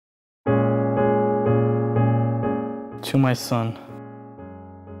To my son,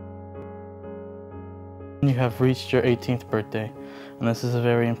 you have reached your 18th birthday, and this is a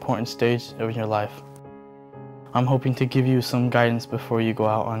very important stage of your life. I'm hoping to give you some guidance before you go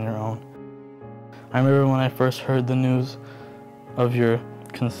out on your own. I remember when I first heard the news of your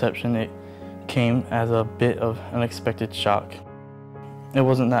conception, it came as a bit of unexpected shock. It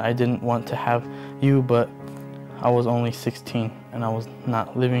wasn't that I didn't want to have you, but I was only 16 and I was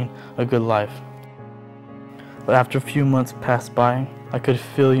not living a good life. But after a few months passed by, I could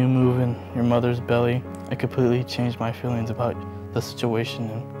feel you move in your mother's belly. It completely changed my feelings about the situation,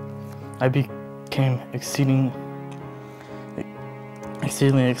 and I became exceedingly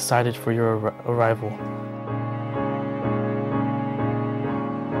excited for your arrival.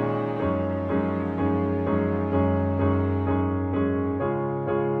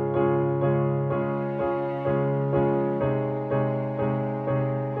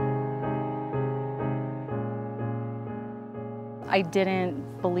 I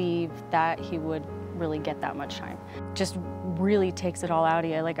didn't believe that he would really get that much time. Just really takes it all out of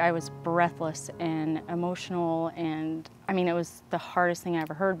you. Like, I was breathless and emotional, and I mean, it was the hardest thing I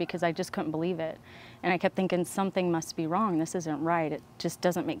ever heard because I just couldn't believe it. And I kept thinking, something must be wrong. This isn't right. It just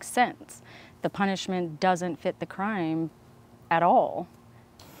doesn't make sense. The punishment doesn't fit the crime at all.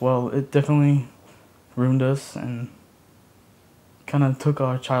 Well, it definitely ruined us and kind of took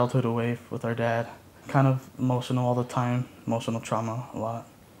our childhood away with our dad. Kind of emotional all the time, emotional trauma a lot.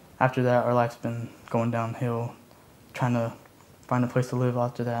 After that, our life's been going downhill, trying to find a place to live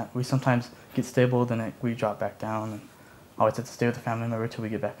after that. We sometimes get stable, then we drop back down, and always have to stay with a family member till we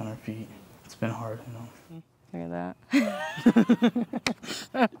get back on our feet. It's been hard, you know. Look at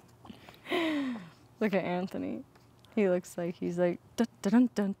that. Look at Anthony. He looks like he's like, dun, dun,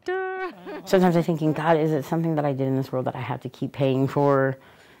 dun, dun. Sometimes I'm thinking, God, is it something that I did in this world that I have to keep paying for?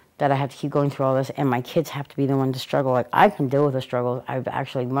 That I have to keep going through all this, and my kids have to be the one to struggle. Like, I can deal with the struggle. I've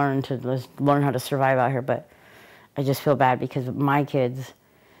actually learned how to survive out here, but I just feel bad because my kids,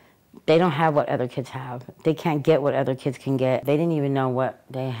 they don't have what other kids have. They can't get what other kids can get. They didn't even know what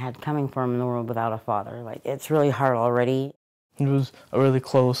they had coming for them in the world without a father. Like, it's really hard already. He was a really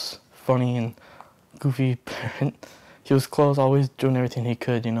close, funny, and goofy parent. He was close, always doing everything he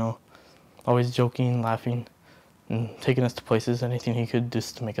could, you know, always joking, laughing, and taking us to places, anything he could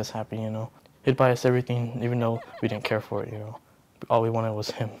just to make us happy, you know. He'd buy us everything, even though we didn't care for it, you know. All we wanted was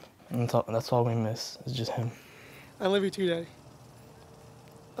him, and that's all we miss, is just him. I love you too,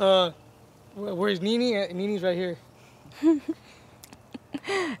 Daddy. Where's Nini? Nini's right here.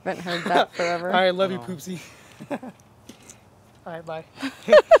 Haven't heard that forever. All right, love you, Poopsie. All right, bye.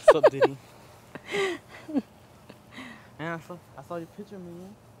 What's up, Diddy? Man, I saw your picture,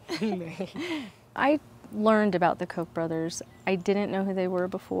 man. I learned about the Koch brothers. I didn't know who they were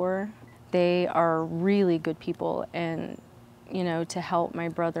before. They are really good people, and you know, to help my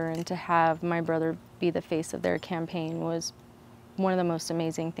brother and to have my brother be the face of their campaign was one of the most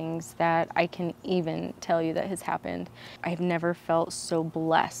amazing things that I can even tell you that has happened. I've never felt so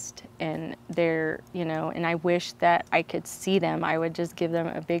blessed, and they're, you know, and I wish that I could see them. I would just give them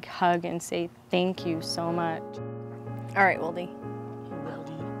a big hug and say thank you so much. All right, Weldy.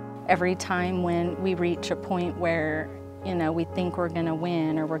 Every time when we reach a point where, you know, we think we're gonna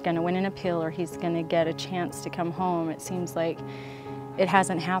win, or we're gonna win an appeal, or he's gonna get a chance to come home, it seems like it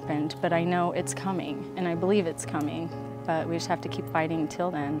hasn't happened, but I know it's coming, and I believe it's coming, but we just have to keep fighting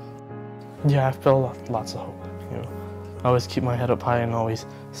until then. Yeah, I feel lots of hope, you know. I always keep my head up high and always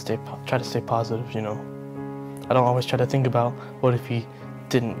try to stay positive, you know. I don't always try to think about what if he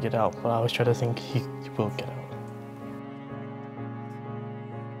didn't get out, but I always try to think he will get out.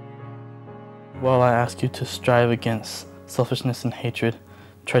 Well, I ask you to strive against selfishness and hatred,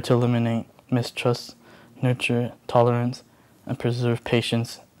 try to eliminate mistrust, nurture tolerance, and preserve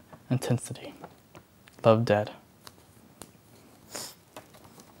patience and intensity. Love, Dad.